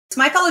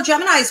My fellow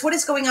Geminis, what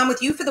is going on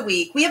with you for the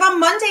week? We have on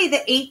Monday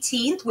the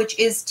 18th, which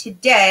is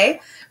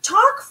today,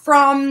 talk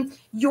from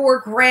your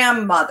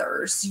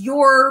grandmothers,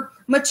 your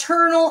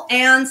maternal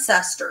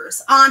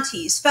ancestors,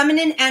 aunties,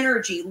 feminine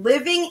energy,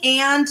 living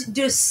and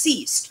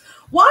deceased,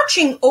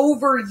 watching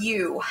over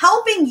you,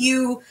 helping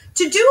you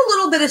to do a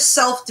little bit of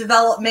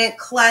self-development,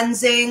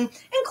 cleansing,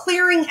 and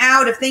clearing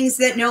out of things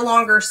that no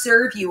longer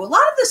serve you. A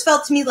lot of this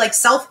felt to me like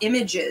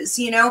self-images,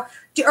 you know.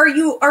 Are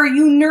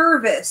you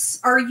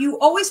nervous? Are you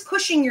always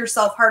pushing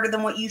yourself harder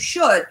than what you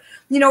should?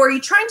 You know, are you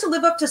trying to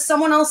live up to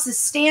someone else's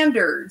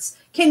standards?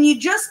 Can you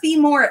just be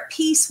more at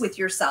peace with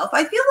yourself?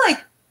 I feel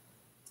like,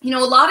 you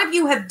know, a lot of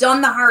you have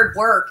done the hard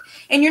work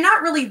and you're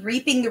not really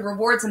reaping the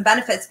rewards and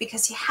benefits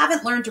because you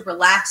haven't learned to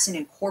relax and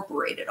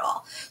incorporate it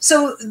all.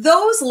 So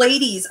those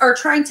ladies are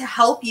trying to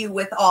help you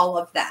with all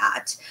of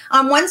that.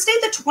 On Wednesday,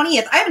 the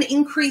 20th, I have an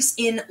increase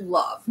in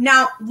love.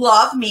 Now,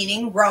 love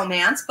meaning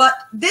romance, but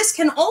this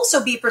can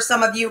also be for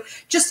some of you,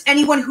 just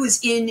anyone who's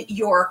in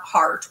your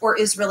heart or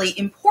is really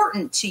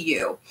important to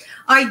you.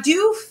 I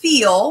do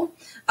feel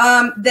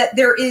that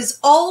there is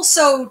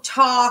also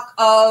talk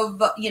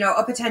of, you know,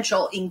 a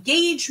potential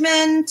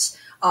engagement,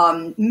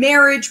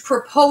 marriage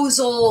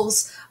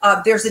proposals.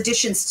 There's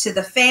additions to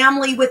the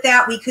family with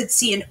that. We could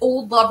see an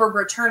old lover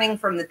returning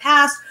from the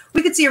past.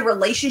 We could see a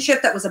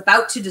relationship that was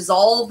about to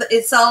dissolve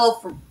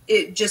itself.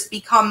 It just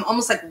become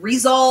almost like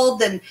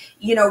resolved. And,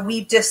 you know,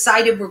 we've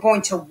decided we're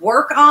going to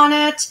work on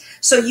it.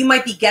 So you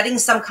might be getting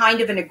some kind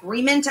of an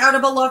agreement out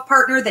of a love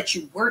partner that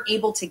you weren't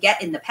able to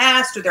get in the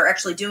past, or they're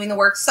actually doing the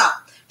work. So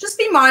just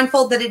be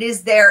mindful that it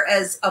is there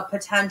as a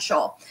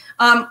potential.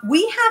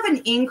 We have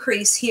an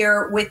increase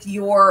here with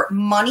your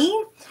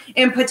money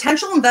and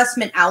potential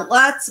investment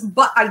outlets,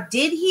 but I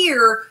did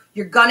hear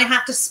you're going to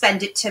have to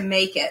spend it to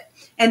make it.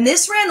 And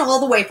this ran all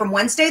the way from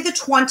Wednesday the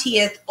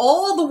 20th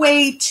all the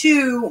way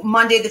to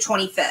Monday the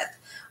 25th.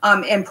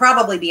 And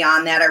probably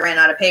beyond that. I ran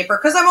out of paper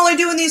because I'm only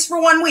doing these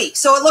for 1 week.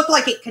 So it looked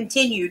like it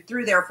continued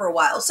through there for a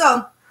while.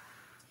 So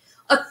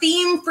a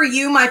theme for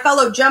you, my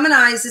fellow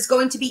Geminis, is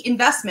going to be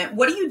investment.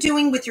 What are you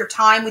doing with your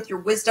time, with your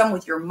wisdom,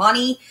 with your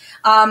money?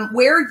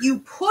 Where you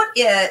put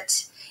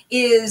it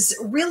is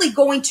really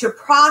going to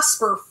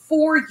prosper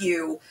for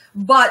you,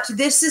 but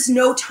this is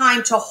no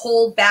time to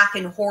hold back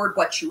and hoard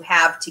what you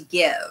have to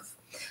give.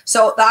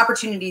 So the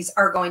opportunities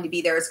are going to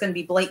be there. It's going to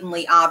be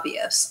blatantly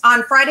obvious.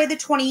 On Friday the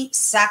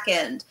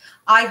 22nd,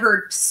 I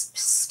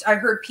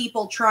heard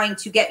people trying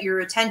to get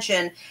your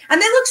attention,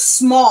 and they look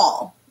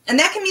small. And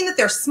that can mean that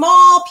they're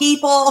small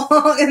people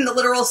in the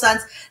literal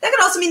sense. That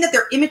can also mean that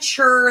they're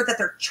immature, that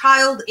they're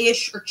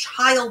childish or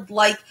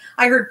childlike.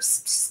 I heard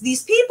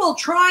these people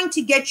trying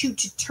to get you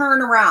to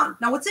turn around.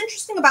 Now, what's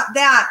interesting about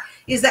that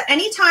is that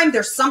anytime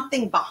there's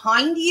something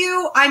behind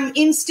you, I'm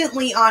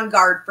instantly on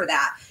guard for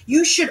that.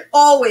 You should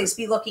always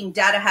be looking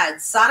dead ahead.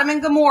 Sodom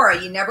and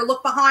Gomorrah, you never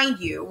look behind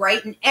you,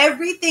 right? And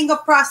everything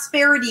of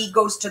prosperity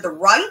goes to the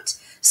right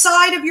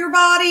side of your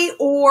body,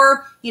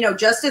 or, you know,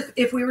 just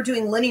if we were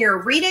doing linear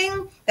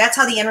reading, that's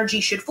how the energy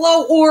should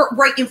flow, or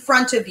right in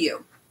front of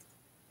you.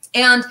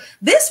 And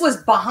this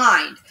was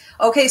behind.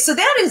 Okay, so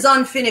that is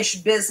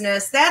unfinished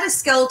business. That is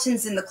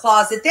skeletons in the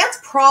closet. That's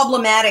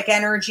problematic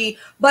energy.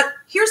 But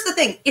here's the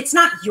thing. It's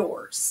not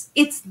yours.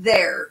 It's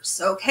theirs.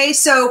 Okay,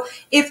 so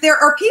if there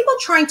are people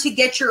trying to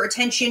get your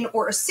attention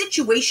or a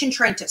situation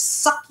trying to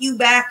suck you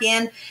back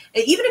in,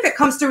 even if it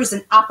comes through as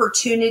an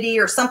opportunity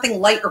or something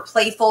light or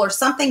playful or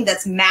something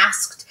that's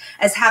masked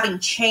as having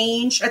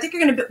changed, I think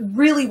you're going to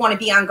really want to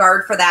be on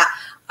guard for that.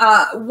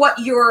 What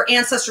your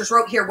ancestors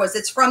wrote here was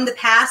it's from the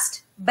past,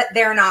 but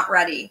they're not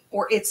ready,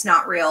 or it's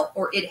not real,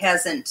 or it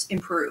hasn't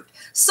improved.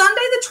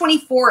 Sunday the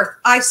 24th,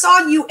 I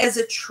saw you as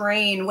a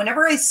train.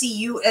 Whenever I see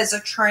you as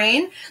a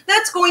train,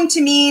 that's going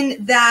to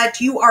mean that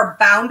you are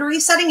boundary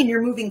setting and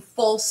you're moving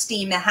full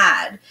steam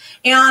ahead.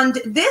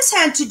 And this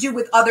had to do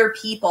with other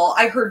people.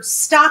 I heard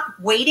stop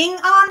waiting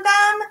on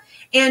them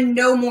and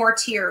no more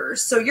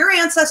tears. So your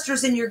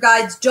ancestors and your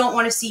guides don't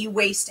want to see you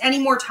waste any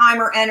more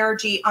time or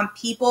energy on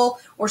people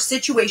or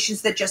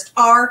situations that just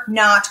are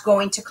not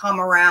going to come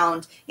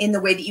around in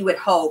the way that you had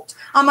hoped.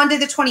 On Monday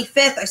the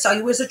 25th, I saw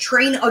you as a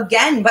train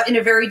again, but in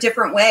a very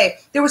different way.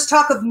 There was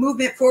talk of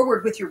movement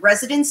forward with your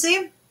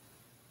residency,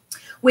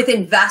 with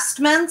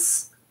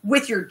investments,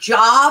 with your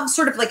job,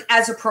 sort of like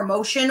as a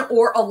promotion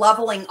or a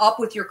leveling up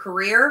with your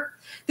career.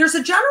 There's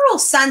a general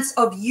sense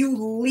of you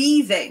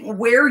leaving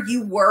where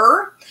you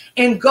were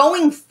and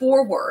going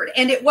forward.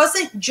 And it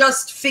wasn't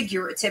just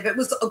figurative. It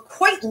was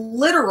quite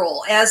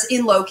literal, as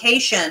in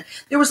location.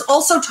 There was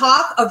also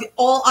talk of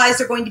all eyes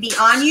are going to be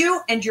on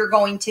you and you're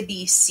going to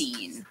be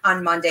seen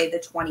on Monday the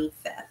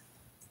 25th.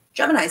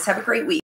 Geminis, have a great week.